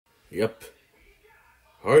Yep.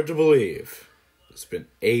 Hard to believe. It's been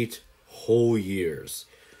 8 whole years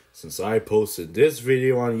since I posted this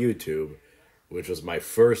video on YouTube, which was my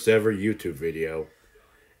first ever YouTube video.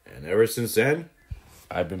 And ever since then,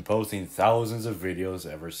 I've been posting thousands of videos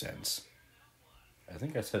ever since. I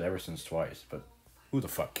think I said ever since twice, but who the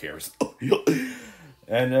fuck cares?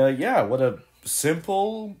 And yeah, what a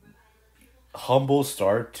simple, humble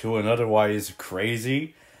start to an otherwise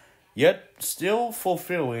crazy, yet still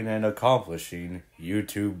fulfilling and accomplishing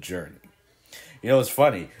YouTube journey. You know, it's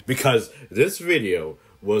funny because this video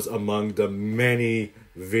was among the many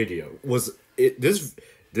this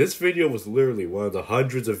video was literally one of the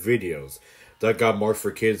hundreds of videos that got marked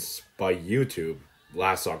for kids by YouTube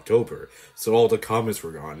last October. So all the comments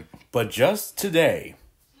were gone. But just today,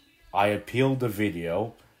 I appealed the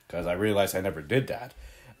video because I realized I never did that.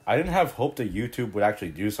 I didn't have hope that YouTube would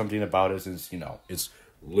actually do something about it since, you know, it's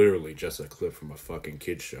literally just a clip from a fucking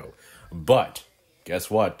kid's show. But guess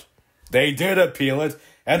what? They did appeal it,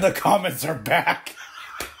 and the comments are back.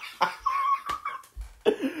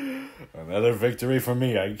 Another victory for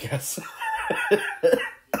me, I guess.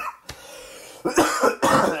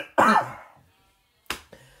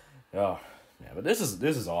 Oh, yeah, but this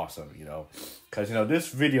is awesome, you know, because, you know, this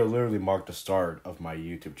video literally marked the start of my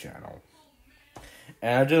YouTube channel.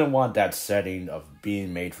 And I didn't want that setting of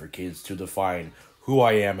being made for kids to define who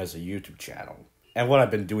I am as a YouTube channel and what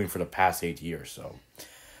I've been doing for the past 8 years. So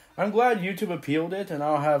I'm glad YouTube appealed it, and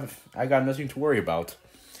I got nothing to worry about.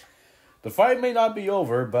 The fight may not be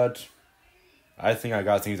over, but I think I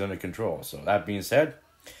got things under control. So that being said,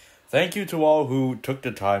 thank you to all who took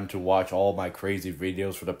the time to watch all my crazy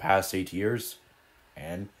videos for the past 8 years.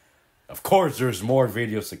 And, of course, there's more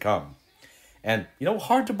videos to come. And, you know,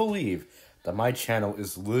 hard to believe that my channel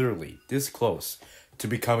is literally this close to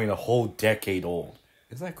becoming a whole decade old.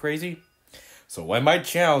 Isn't that crazy? So when my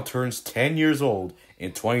channel turns 10 years old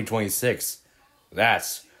in 2026,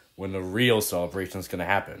 that's when the real celebration is going to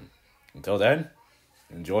happen. Until then,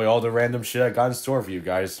 enjoy all the random shit I got in store for you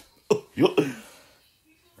guys. I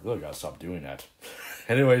really gotta stop doing that.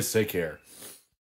 Anyways, take care.